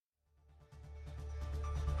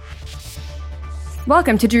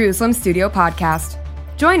Welcome to Jerusalem Studio Podcast.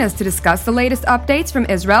 Join us to discuss the latest updates from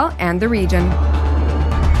Israel and the region.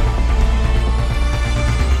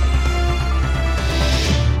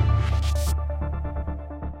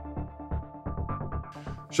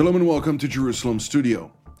 Shalom and welcome to Jerusalem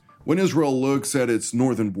Studio. When Israel looks at its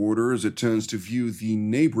northern borders, it tends to view the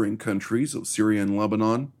neighboring countries of Syria and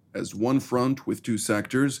Lebanon as one front with two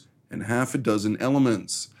sectors and half a dozen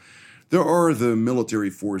elements. There are the military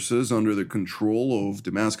forces under the control of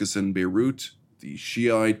Damascus and Beirut, the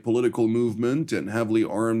Shiite political movement and heavily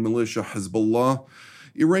armed militia Hezbollah,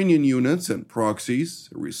 Iranian units and proxies,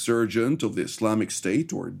 a resurgent of the Islamic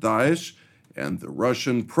State or Daesh, and the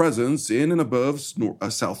Russian presence in and above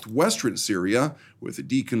southwestern Syria, with a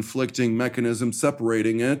deconflicting mechanism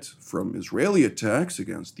separating it from Israeli attacks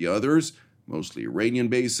against the others, mostly Iranian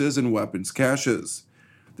bases and weapons caches.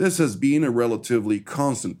 This has been a relatively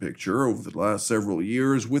constant picture over the last several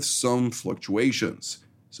years with some fluctuations.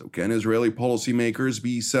 So can Israeli policymakers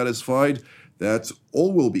be satisfied that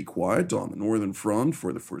all will be quiet on the northern front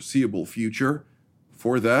for the foreseeable future?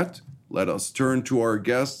 For that, let us turn to our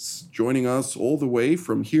guests joining us all the way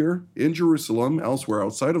from here in Jerusalem, elsewhere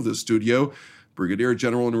outside of the studio. Brigadier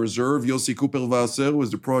General in Reserve Yossi Cooper-Wasser, who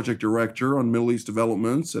is the Project Director on Middle East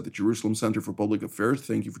Developments at the Jerusalem Center for Public Affairs.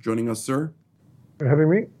 Thank you for joining us, sir. For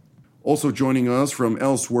having me. Also joining us from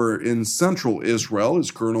elsewhere in central Israel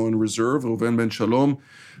is Colonel in Reserve Reuven Ben Shalom,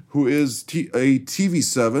 who is a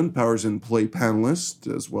TV7 Powers in Play panelist,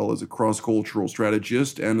 as well as a cross-cultural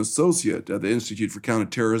strategist and associate at the Institute for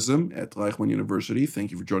Counterterrorism at Reichman University.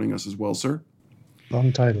 Thank you for joining us as well, sir.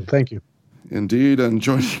 Long title. Thank you. Indeed, and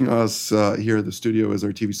joining us here at the studio is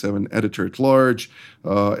our TV7 editor-at-large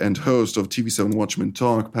and host of TV7 Watchmen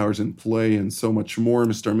Talk, Powers in Play, and so much more,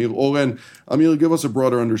 Mr. Amir Oren. Amir, give us a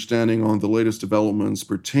broader understanding on the latest developments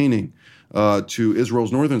pertaining to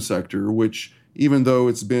Israel's northern sector, which, even though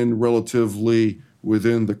it's been relatively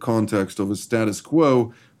within the context of a status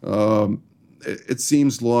quo, it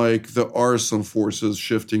seems like there are some forces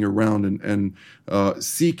shifting around and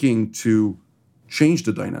seeking to change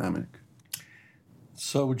the dynamic.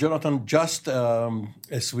 So, Jonathan, just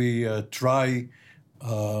as we try,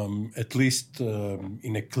 at least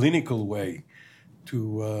in a clinical way,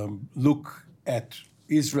 to look at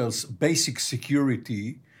Israel's basic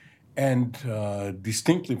security and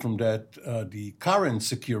distinctly from that, the current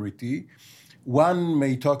security, one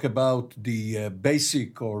may talk about the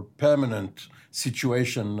basic or permanent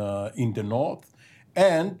situation in the north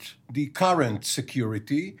and the current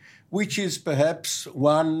security, which is perhaps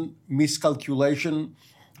one miscalculation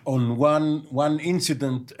on one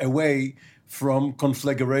incident away from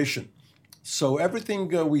conflagration. So everything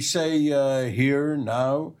we say here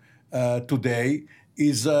now, today,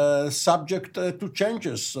 is subject to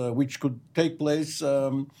changes, which could take place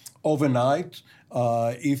overnight.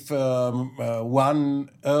 If one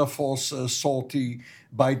Air Force sortie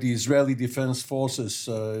by the Israeli Defense Forces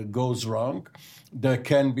goes wrong, there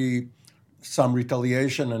can be some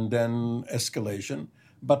retaliation and then escalation.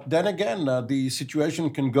 But then again, the situation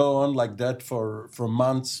can go on like that for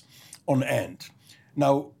months on end.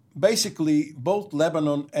 Now, basically, both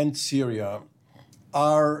Lebanon and Syria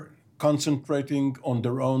are concentrating on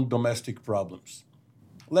their own domestic problems.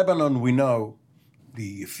 Lebanon, we know,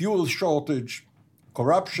 the fuel shortage,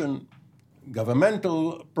 corruption,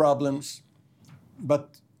 governmental problems,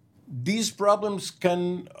 but these problems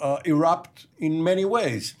can erupt in many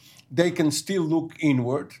ways. They can still look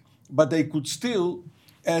inward, but they could still,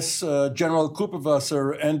 as General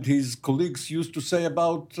Cooper-Wasser and his colleagues used to say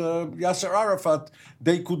about Yasser Arafat,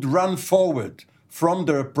 they could run forward from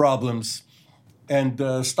their problems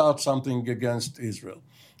and start something against Israel.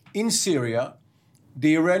 In Syria,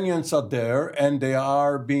 the Iranians are there and they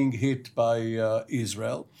are being hit by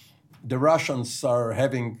Israel. The Russians are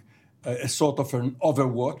having a sort of an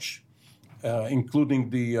overwatch, including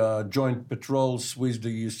the joint patrols with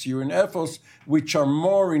the Syrian Air Force, which are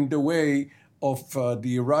more in the way of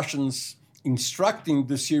the Russians instructing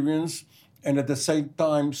the Syrians and at the same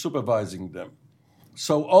time supervising them.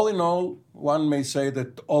 So all in all, one may say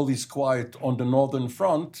that all is quiet on the northern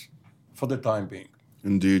front for the time being.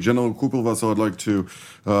 Indeed. General Cooper-Wasser, I'd like to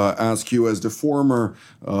ask you, as the former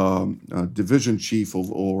division chief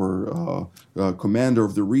or commander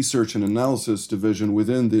of the Research and Analysis Division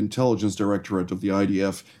within the Intelligence Directorate of the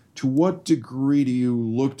IDF, to what degree do you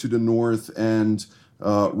look to the north and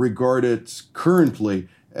regard it currently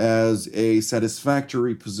as a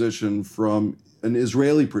satisfactory position from an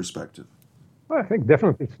Israeli perspective? Well, I think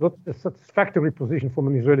definitely it's not a satisfactory position from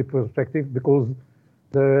an Israeli perspective because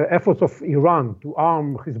the efforts of Iran to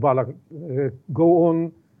arm Hezbollah go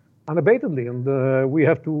on unabatedly. And we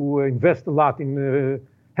have to invest a lot in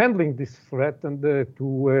handling this threat and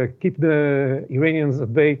to keep the Iranians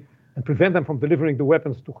at bay and prevent them from delivering the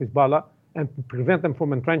weapons to Hezbollah and prevent them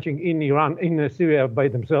from entrenching in Syria by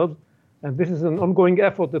themselves. And this is an ongoing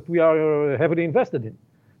effort that we are heavily invested in.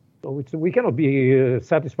 So we cannot be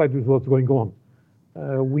satisfied with what's going on.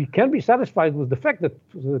 We can be satisfied with the fact that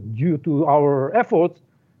due to our efforts,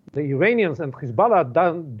 the Iranians and Hezbollah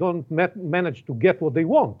don't manage to get what they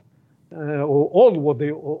want, or all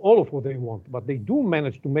of what they want, but they do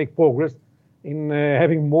manage to make progress in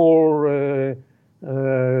having more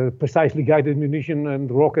precisely guided munition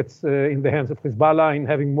and rockets in the hands of Hezbollah, in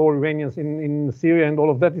having more Iranians in Syria, and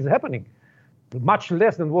all of that is happening. Much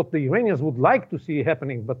less than what the Iranians would like to see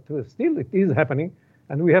happening, but still it is happening,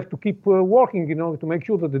 and we have to keep working, to make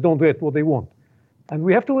sure that they don't get what they want. And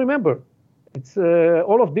we have to remember, it's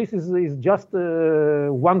all of this is just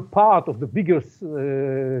one part of the bigger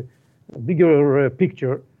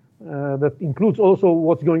picture that includes also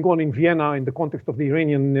what's going on in Vienna in the context of the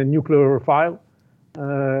Iranian nuclear file.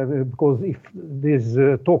 Because if these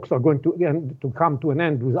talks are going to come to an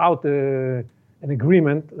end without an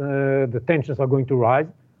agreement, the tensions are going to rise.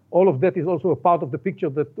 All of that is also a part of the picture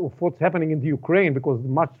of what's happening in the Ukraine, because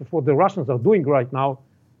much of what the Russians are doing right now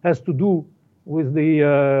has to do with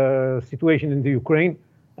the situation in the Ukraine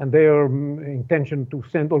and their intention to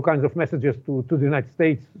send all kinds of messages to the United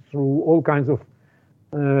States through all kinds of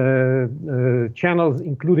channels,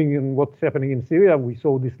 including in what's happening in Syria. We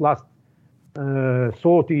saw this last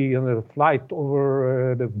sortie and a flight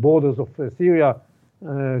over the borders of Syria,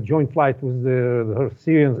 joint flight with the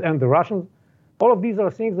Syrians and the Russians. All of these are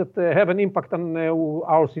things that have an impact on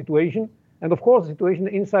our situation. And of course, the situation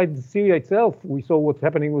inside Syria itself, we saw what's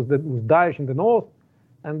happening with Daesh in the north.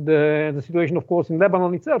 And the situation, of course, in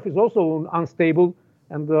Lebanon itself is also unstable,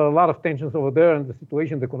 and a lot of tensions over there. And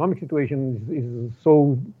the economic situation is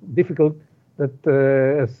so difficult that,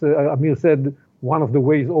 as Amir said, one of the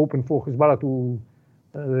ways open for Hezbollah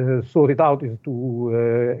to sort it out is to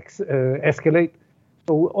escalate.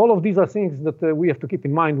 So all of these are things that we have to keep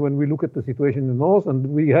in mind when we look at the situation in the north, and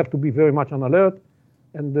we have to be very much on alert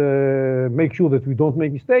and make sure that we don't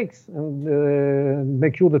make mistakes, and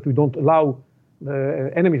make sure that we don't allow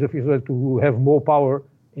the enemies of Israel to have more power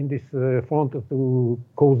in this front to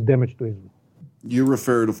cause damage to Israel. You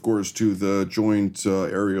referred, of course, to the joint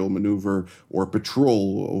aerial maneuver or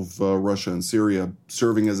patrol of Russia and Syria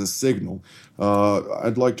serving as a signal.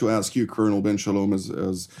 I'd like to ask you, Colonel Ben Shalom,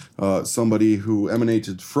 as somebody who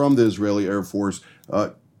emanated from the Israeli Air Force,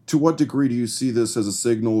 to what degree do you see this as a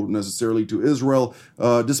signal necessarily to Israel,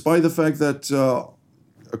 despite the fact that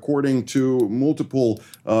according to multiple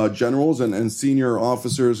generals and senior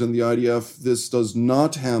officers in the IDF, this does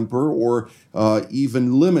not hamper or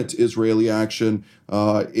even limit Israeli action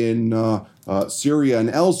in Syria and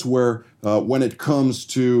elsewhere when it comes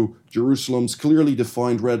to Jerusalem's clearly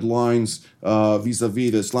defined red lines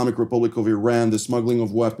vis-a-vis the Islamic Republic of Iran, the smuggling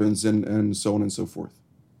of weapons, and so on and so forth?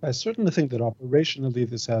 I certainly think that operationally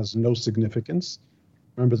this has no significance.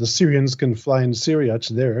 Remember, the Syrians can fly in Syria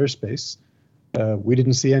to their airspace. We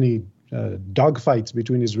didn't see any dogfights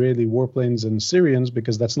between Israeli warplanes and Syrians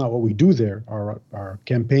because that's not what we do there. Our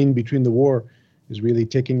campaign between the war is really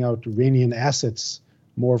taking out Iranian assets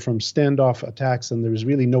more from standoff attacks, and there is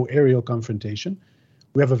really no aerial confrontation.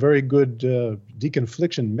 We have a very good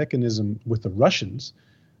deconfliction mechanism with the Russians.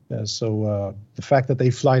 So the fact that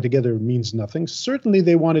they fly together means nothing. Certainly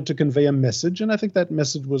they wanted to convey a message, and I think that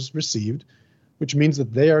message was received, which means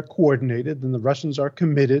that they are coordinated and the Russians are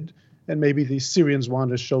committed. And maybe the Syrians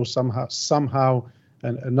want to show somehow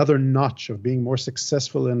another notch of being more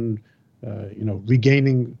successful in,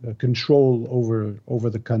 regaining control over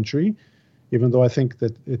the country. Even though I think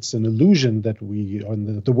that it's an illusion that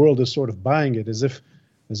the world is sort of buying it, as if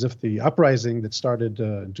the uprising that started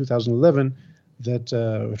in 2011 that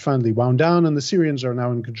it finally wound down and the Syrians are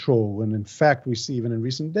now in control. When in fact we see even in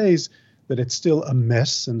recent days that it's still a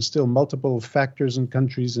mess and still multiple factors and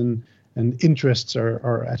countries and interests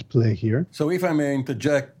are at play here. So if I may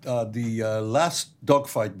interject, the last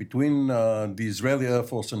dogfight between the Israeli Air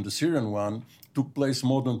Force and the Syrian one took place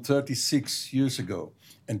more than 36 years ago.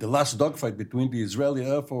 And the last dogfight between the Israeli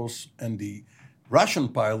Air Force and the Russian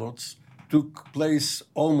pilots took place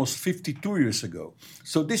almost 52 years ago.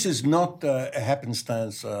 So this is not a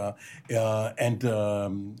happenstance. And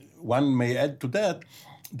one may add to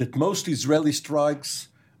that most Israeli strikes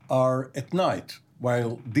are at night,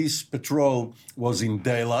 while this patrol was in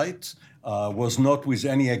daylight, was not with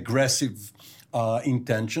any aggressive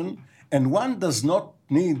intention. And one does not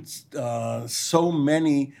need so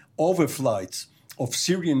many overflights of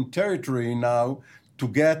Syrian territory now to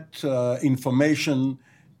get information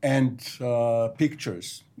and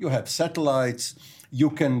pictures. You have satellites. You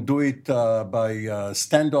can do it by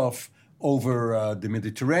standoff over the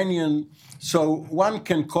Mediterranean. So one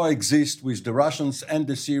can coexist with the Russians and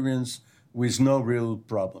the Syrians with no real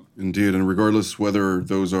problem. Indeed, and regardless whether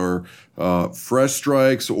those are fresh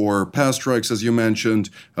strikes or past strikes, as you mentioned,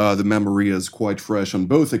 the memory is quite fresh on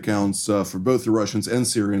both accounts for both the Russians and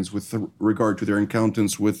Syrians with regard to their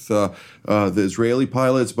encounters with the Israeli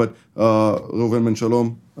pilots. But Reuven Ben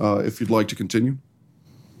Shalom, if you'd like to continue.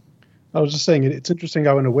 I was just saying, it's interesting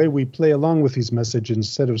how in a way we play along with these messages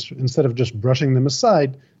instead of just brushing them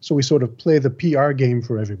aside. So we sort of play the PR game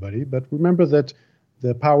for everybody. But remember that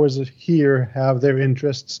the powers here have their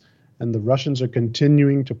interests, and the Russians are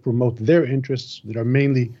continuing to promote their interests that are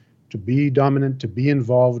mainly to be dominant, to be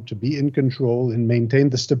involved, to be in control, and maintain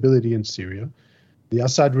the stability in Syria. The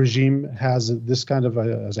Assad regime has this kind of,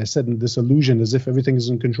 as I said, this illusion as if everything is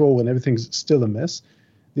in control when everything's still a mess.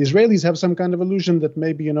 The Israelis have some kind of illusion that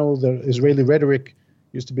maybe, the Israeli rhetoric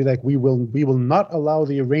used to be like, we will not allow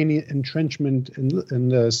the Iranian entrenchment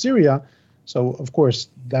in Syria. So, of course,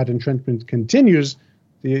 that entrenchment continues.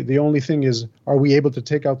 The only thing is, are we able to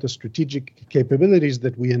take out the strategic capabilities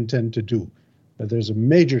that we intend to do? There's a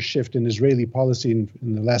major shift in Israeli policy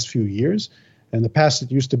in the last few years. In the past,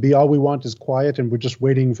 it used to be all we want is quiet and we're just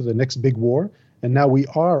waiting for the next big war. And now we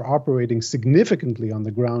are operating significantly on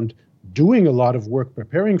the ground, doing a lot of work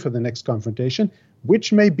preparing for the next confrontation,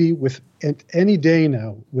 which may be at any day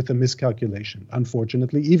now with a miscalculation,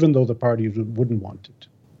 unfortunately, even though the parties wouldn't want it.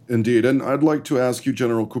 Indeed. And I'd like to ask you,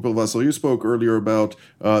 General Kupelwasser, you spoke earlier about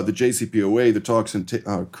the JCPOA, the talks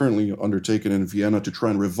currently undertaken in Vienna to try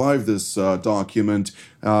and revive this document.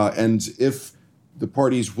 And if the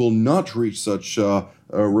parties will not reach such a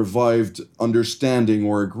revived understanding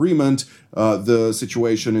or agreement, the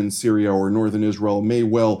situation in Syria or northern Israel may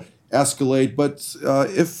well escalate. But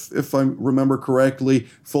if I remember correctly,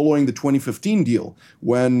 following the 2015 deal,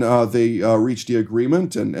 when they reached the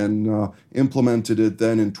agreement and implemented it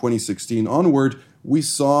then in 2016 onward, we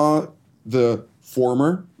saw the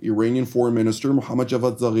former Iranian foreign minister, Mohammad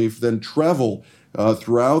Javad Zarif, then travel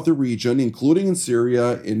throughout the region, including in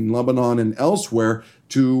Syria, in Lebanon, and elsewhere,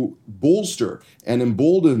 to bolster and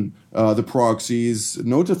embolden the proxies,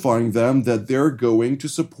 notifying them that they're going to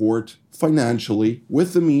support financially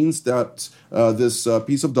with the means that this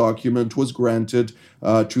piece of document was granted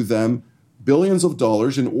to them, billions of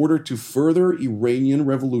dollars in order to further Iranian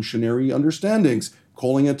revolutionary understandings,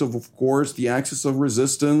 calling it, of course, the axis of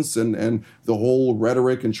resistance and the whole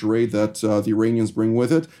rhetoric and charade that the Iranians bring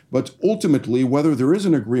with it. But ultimately, whether there is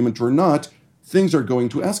an agreement or not, things are going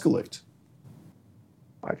to escalate.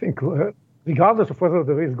 I think regardless of whether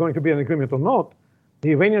there is going to be an agreement or not,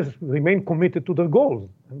 the Iranians remain committed to their goals.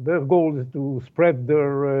 And their goal is to spread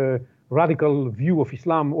their radical view of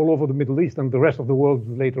Islam all over the Middle East and the rest of the world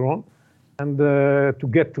later on, and to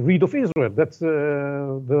get rid of Israel. That's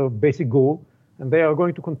the basic goal. And they are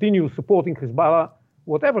going to continue supporting Hezbollah,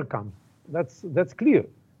 whatever comes. That's clear.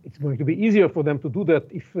 It's going to be easier for them to do that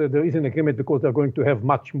if there is an agreement, because they're going to have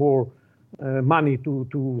much more money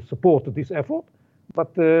to support this effort.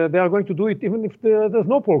 But they are going to do it even if there's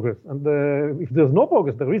no progress. And if there's no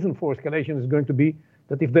progress, the reason for escalation is going to be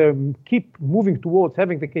that if they keep moving towards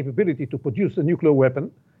having the capability to produce a nuclear weapon,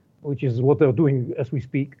 which is what they're doing as we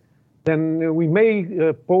speak, then we may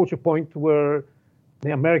approach a point where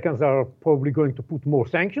the Americans are probably going to put more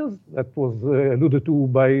sanctions. That was alluded to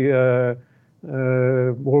by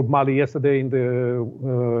Rob Malley yesterday in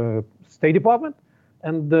the State Department.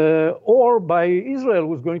 And or by Israel,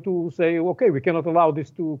 who's going to say, okay, we cannot allow this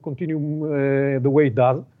to continue the way it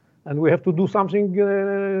does, and we have to do something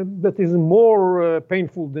that is more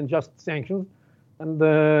painful than just sanctions, and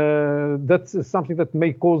that's something that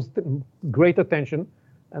may cause great attention,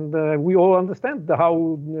 and we all understand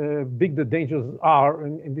how big the dangers are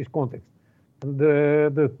in this context. And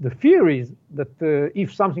the fear is that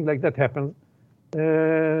if something like that happens,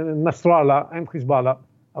 Nasrallah and Hezbollah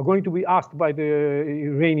are going to be asked by the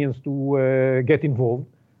Iranians to get involved,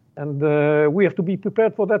 and we have to be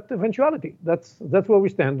prepared for that eventuality. That's where we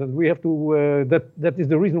stand, and we have to. That is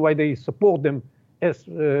the reason why they support them as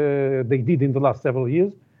they did in the last several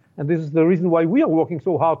years, and this is the reason why we are working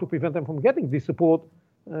so hard to prevent them from getting this support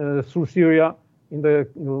through Syria in the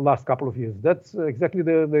last couple of years. That's exactly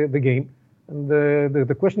the game, and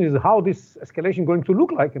the question is how this escalation is going to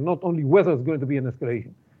look like, and not only whether it's going to be an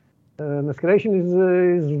escalation. An escalation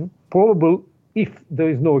is probable if there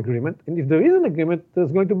is no agreement. And if there is an agreement,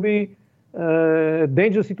 there's going to be a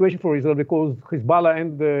dangerous situation for Israel, because Hezbollah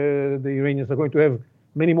and the Iranians are going to have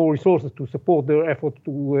many more resources to support their effort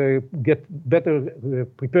to get better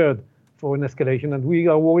prepared for an escalation, and we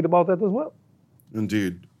are worried about that as well.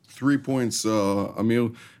 Indeed. 3 points,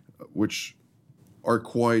 Amil, which are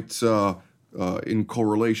quite in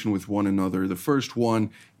correlation with one another. The first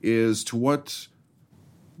one is, to what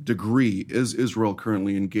degree is Israel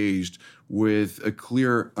currently engaged with a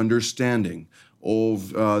clear understanding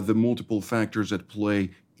of the multiple factors at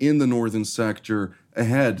play in the northern sector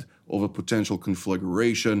ahead of a potential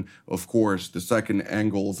conflagration? Of course, the second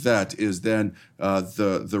angle of that is then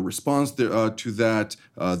the response to that,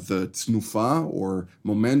 the Tnufa, or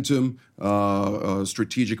momentum,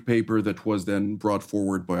 strategic paper that was then brought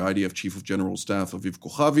forward by IDF Chief of General Staff Aviv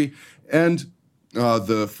Kochavi, and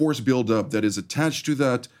the force buildup that is attached to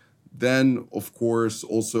that. Then, of course,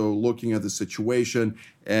 also looking at the situation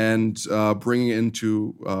and bringing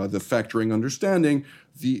into the factoring understanding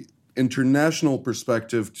the international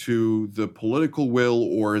perspective to the political will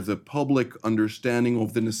or the public understanding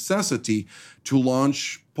of the necessity to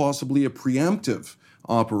launch possibly a preemptive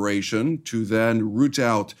operation to then root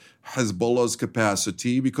out Hezbollah's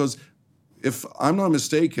capacity, because if I'm not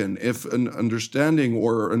mistaken, if an understanding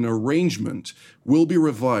or an arrangement will be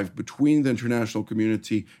revived between the international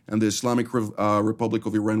community and the Islamic Republic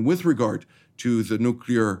of Iran with regard to the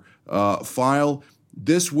nuclear file,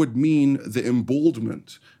 this would mean the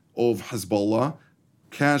emboldenment of Hezbollah,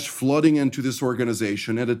 cash flooding into this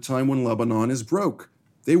organization at a time when Lebanon is broke.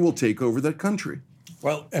 They will take over that country.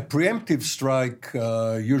 Well, a preemptive strike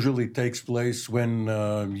usually takes place when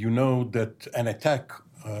you know that an attack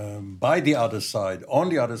by the other side, on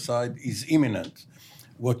the other side, is imminent.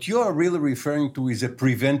 What you are really referring to is a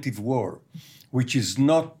preventive war, which is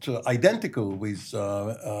not identical with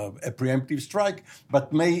a preemptive strike,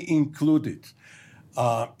 but may include it.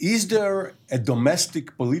 Is there a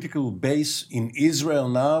domestic political base in Israel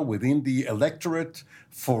now within the electorate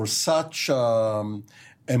for such a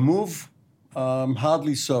move?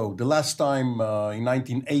 Hardly so. The last time in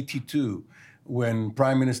 1982, when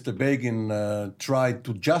Prime Minister Begin tried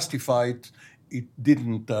to justify it, it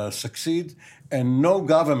didn't succeed. And no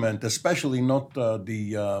government, especially not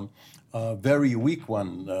the very weak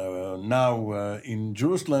one now in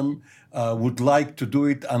Jerusalem, would like to do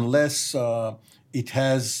it unless it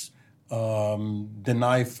has the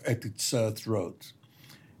knife at its throat.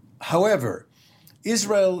 However,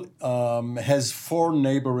 Israel has 4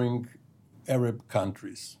 neighboring Arab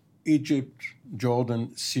countries: Egypt,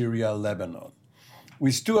 Jordan, Syria, Lebanon.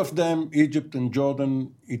 With 2 of them, Egypt and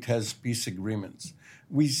Jordan, it has peace agreements.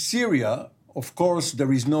 With Syria, of course,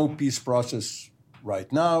 there is no peace process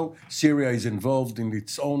right now. Syria is involved in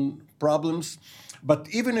its own problems. But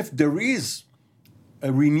even if there is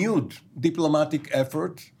a renewed diplomatic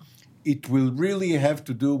effort, it will really have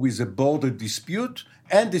to do with a border dispute,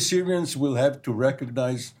 and the Syrians will have to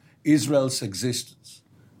recognize Israel's existence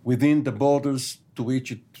within the borders to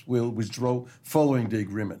which it will withdraw following the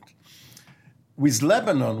agreement. With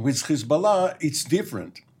Lebanon, with Hezbollah, it's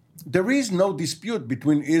different. There is no dispute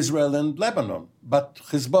between Israel and Lebanon, but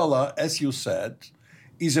Hezbollah, as you said,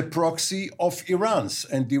 is a proxy of Iran's,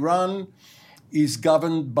 and Iran is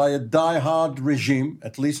governed by a die-hard regime,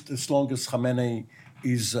 at least as long as Khamenei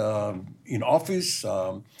is in office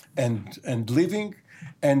and living,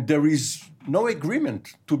 and there is no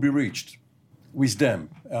agreement to be reached with them.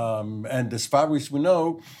 And as far as we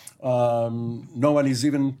know, no one is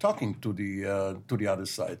even talking to the other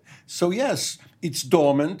side. So yes, it's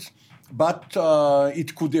dormant, but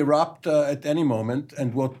it could erupt at any moment.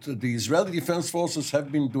 And what the Israeli Defense Forces have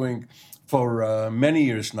been doing for many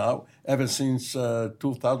years now, ever since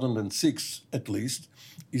 2006 at least,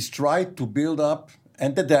 is try to build up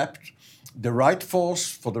and adapt the right force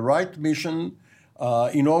for the right mission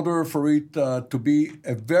in order for it to be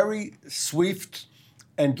a very swift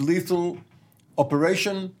and lethal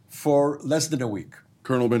operation for less than a week.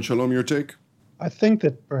 Colonel Ben Shalom, your take? I think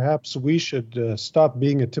that perhaps we should stop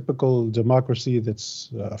being a typical democracy that's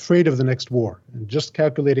afraid of the next war and just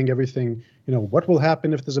calculating everything, what will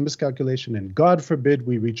happen if there's a miscalculation, and God forbid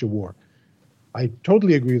we reach a war. I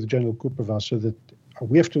totally agree with General Cooper-Wasser that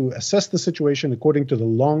we have to assess the situation according to the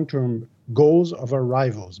long-term goals of our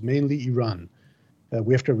rivals, mainly Iran.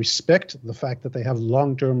 We have to respect the fact that they have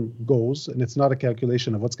long-term goals, and it's not a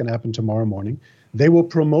calculation of what's going to happen tomorrow morning. They will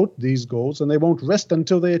promote these goals, and they won't rest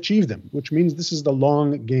until they achieve them, which means this is the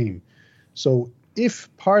long game. So if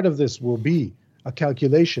part of this will be a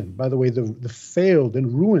calculation, by the way, the failed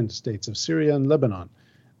and ruined states of Syria and Lebanon,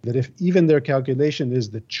 that if even their calculation is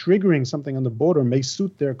that triggering something on the border may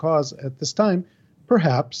suit their cause at this time,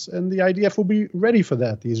 perhaps, and the IDF will be ready for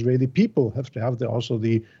that. The Israeli people have to have also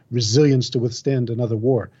the resilience to withstand another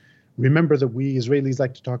war. Remember that we Israelis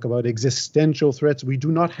like to talk about existential threats. We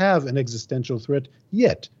do not have an existential threat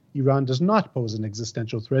yet. Iran does not pose an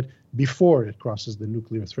existential threat before it crosses the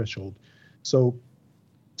nuclear threshold. So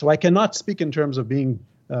I cannot speak in terms of being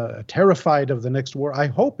terrified of the next war. I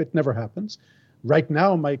hope it never happens. Right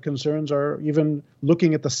now, my concerns are even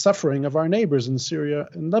looking at the suffering of our neighbors in Syria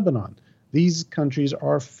and Lebanon. These countries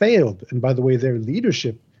are failed. And by the way, their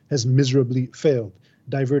leadership has miserably failed,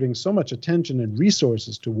 diverting so much attention and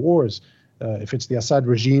resources to wars. If it's the Assad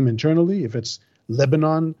regime internally, if it's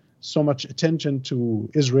Lebanon, so much attention to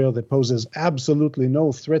Israel that poses absolutely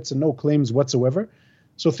no threats and no claims whatsoever.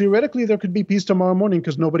 So theoretically, there could be peace tomorrow morning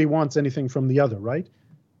because nobody wants anything from the other, right?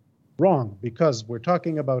 Wrong, because we're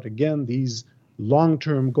talking about, again, these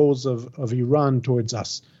long-term goals of Iran towards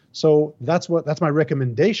us. So that's my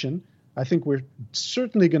recommendation. I think we're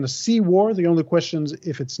certainly going to see war. The only question is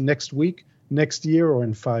if it's next week, next year, or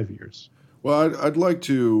in 5 years. Well, I'd like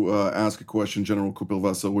to ask a question, General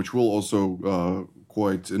Kupelwasser, which will also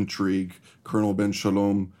quite intrigue Colonel Ben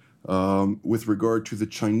Shalom with regard to the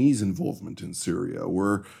Chinese involvement in Syria.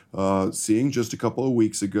 We're seeing just a couple of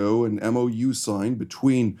weeks ago an MOU signed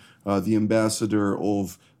between the ambassador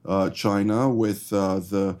of China with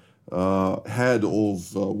the head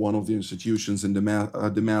of one of the institutions in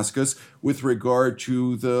Damascus with regard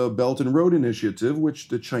to the Belt and Road Initiative, which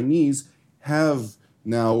the Chinese have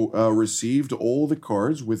now received all the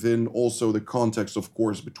cards within also the context, of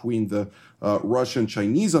course, between the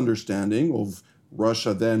Russian-Chinese understanding of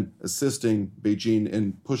Russia then assisting Beijing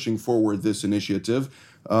in pushing forward this initiative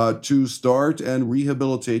to start and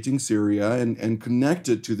rehabilitating Syria and connect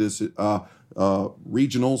it to this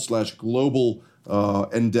regional/global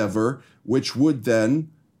endeavor, which would then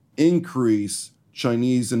increase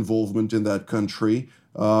Chinese involvement in that country.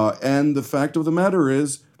 And the fact of the matter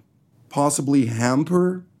is, possibly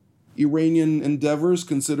hamper Iranian endeavors,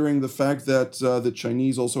 considering the fact that the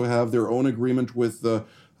Chinese also have their own agreement with the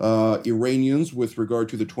Iranians with regard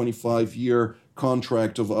to the 25-year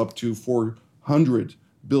contract of up to $400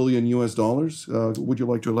 billion US. Would you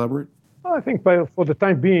like to elaborate? I think for the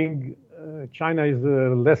time being, China is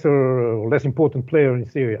a less important player in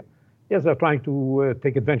Syria. Yes, they're trying to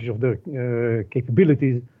take advantage of their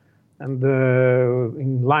capabilities and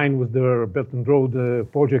in line with their Belt and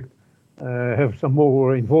Road project, have some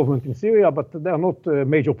more involvement in Syria, but they're not a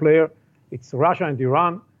major player. It's Russia and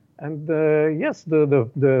Iran. And yes,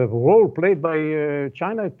 the role played by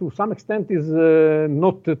China to some extent is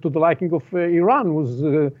not to the liking of Iran,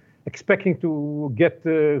 who's expecting to get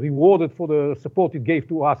rewarded for the support it gave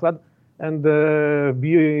to Assad and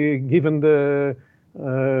be given the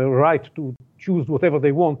right to choose whatever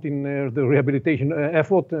they want in the rehabilitation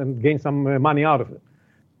effort and gain some money out of it.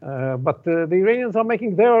 But the Iranians are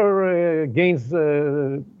making their gains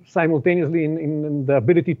simultaneously in the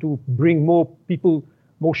ability to bring more people,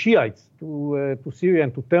 more Shiites to Syria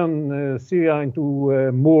and to turn Syria into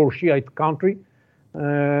a more Shiite country.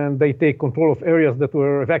 And they take control of areas that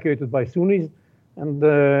were evacuated by Sunnis and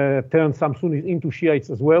turn some Sunnis into Shiites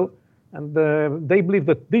as well. And they believe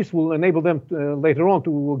that this will enable them later on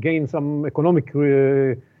to gain some economic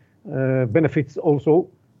benefits also.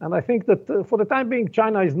 And I think that for the time being,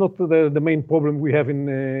 China is not the main problem we have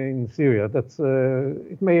in Syria. That's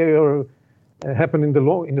it may happen in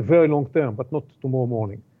the very long term, but not tomorrow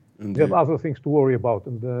morning. Indeed. We have other things to worry about,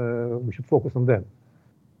 and we should focus on them.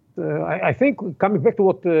 I think coming back to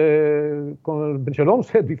what Colonel Ben Shalom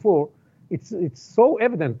said before, it's so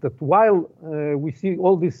evident that while we see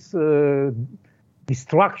all this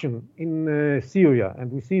destruction in Syria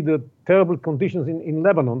and we see the terrible conditions in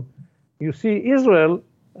Lebanon, you see Israel.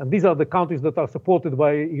 And these are the countries that are supported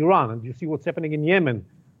by Iran. And you see what's happening in Yemen,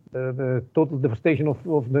 the total devastation of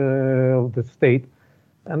the state.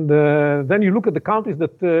 And then you look at the countries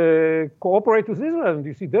that cooperate with Israel, and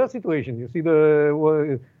you see their situation. You see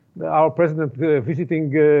our president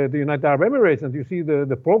visiting the United Arab Emirates, and you see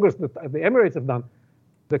the progress that the Emirates have done. To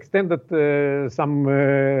the extent that the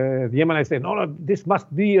Yemenites say, no, this must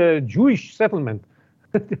be a Jewish settlement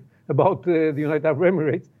about the United Arab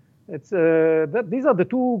Emirates. It's these are the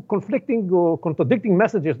two conflicting or contradicting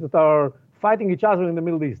messages that are fighting each other in the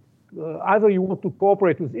Middle East. Either you want to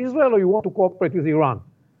cooperate with Israel or you want to cooperate with Iran.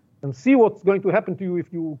 And see what's going to happen to you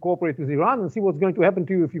if you cooperate with Iran, and see what's going to happen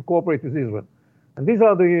to you if you cooperate with Israel. And these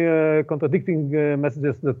are the contradicting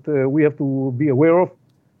messages that we have to be aware of.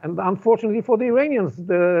 And unfortunately for the Iranians,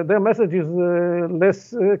 their message is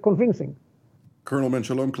less convincing. Colonel Ben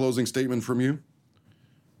Shalom, closing statement from you.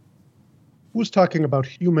 Who's talking about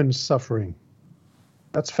human suffering?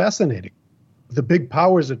 That's fascinating. The big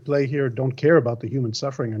powers at play here don't care about the human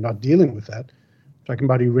suffering or not dealing with that. talking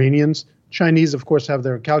about Iranians. Chinese, of course, have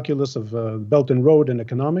their calculus of Belt and Road and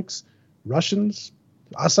economics. Russians,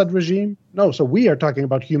 Assad regime. No, so we are talking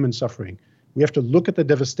about human suffering. We have to look at the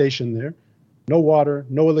devastation there. No water,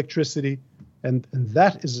 no electricity. And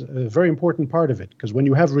that is a very important part of it, because when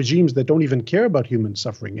you have regimes that don't even care about human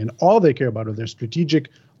suffering and all they care about are their strategic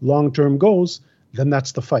long-term goals, then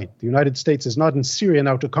that's the fight. The United States is not in Syria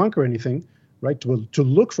now to conquer anything, right? To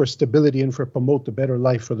look for stability and for promote the better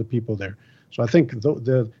life for the people there. So I think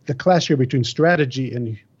the clash here between strategy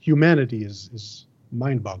and humanity is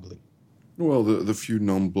mind-boggling. Well, the few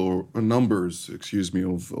numbers,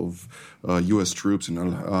 of U.S. troops in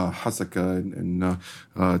Al-Hasaka and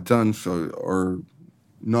Tanf are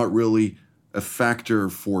not really a factor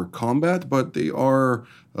for combat, but they are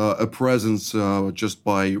a presence just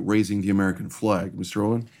by raising the American flag. Mr.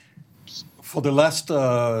 Owen? For the last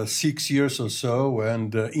 6 years or so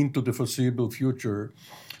and into the foreseeable future,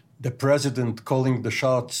 the president calling the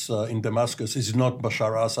shots in Damascus is not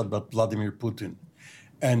Bashar Assad, but Vladimir Putin.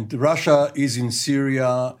 And Russia is in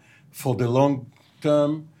Syria for the long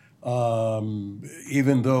term,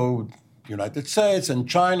 even though the United States and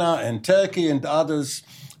China and Turkey and others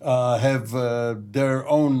have their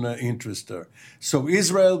own interest there. So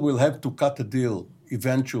Israel will have to cut a deal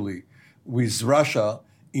eventually with Russia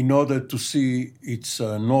in order to see its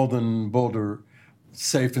northern border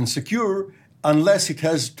safe and secure, unless it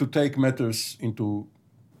has to take matters into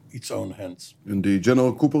its own hands. Indeed.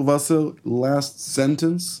 General Kupperwasser, last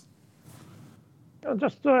sentence.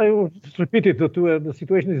 I will just repeat it. The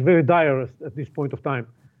situation is very dire at this point of time.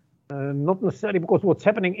 Not necessarily because of what's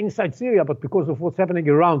happening inside Syria, but because of what's happening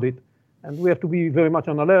around it. And we have to be very much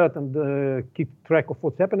on alert and keep track of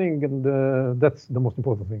what's happening. And that's the most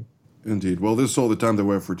important thing. Indeed. Well, this is all the time that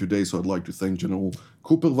we have for today, so I'd like to thank General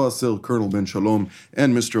Kupperwasser, Colonel Ben Shalom,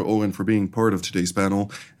 and Mr. Owen for being part of today's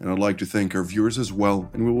panel, and I'd like to thank our viewers as well,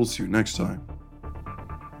 and we will see you next time.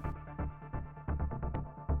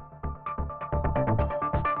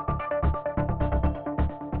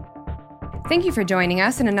 Thank you for joining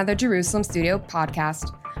us in another Jerusalem Studio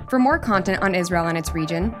podcast. For more content on Israel and its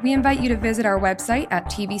region, we invite you to visit our website at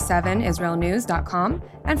tv7israelnews.com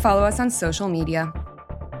and follow us on social media.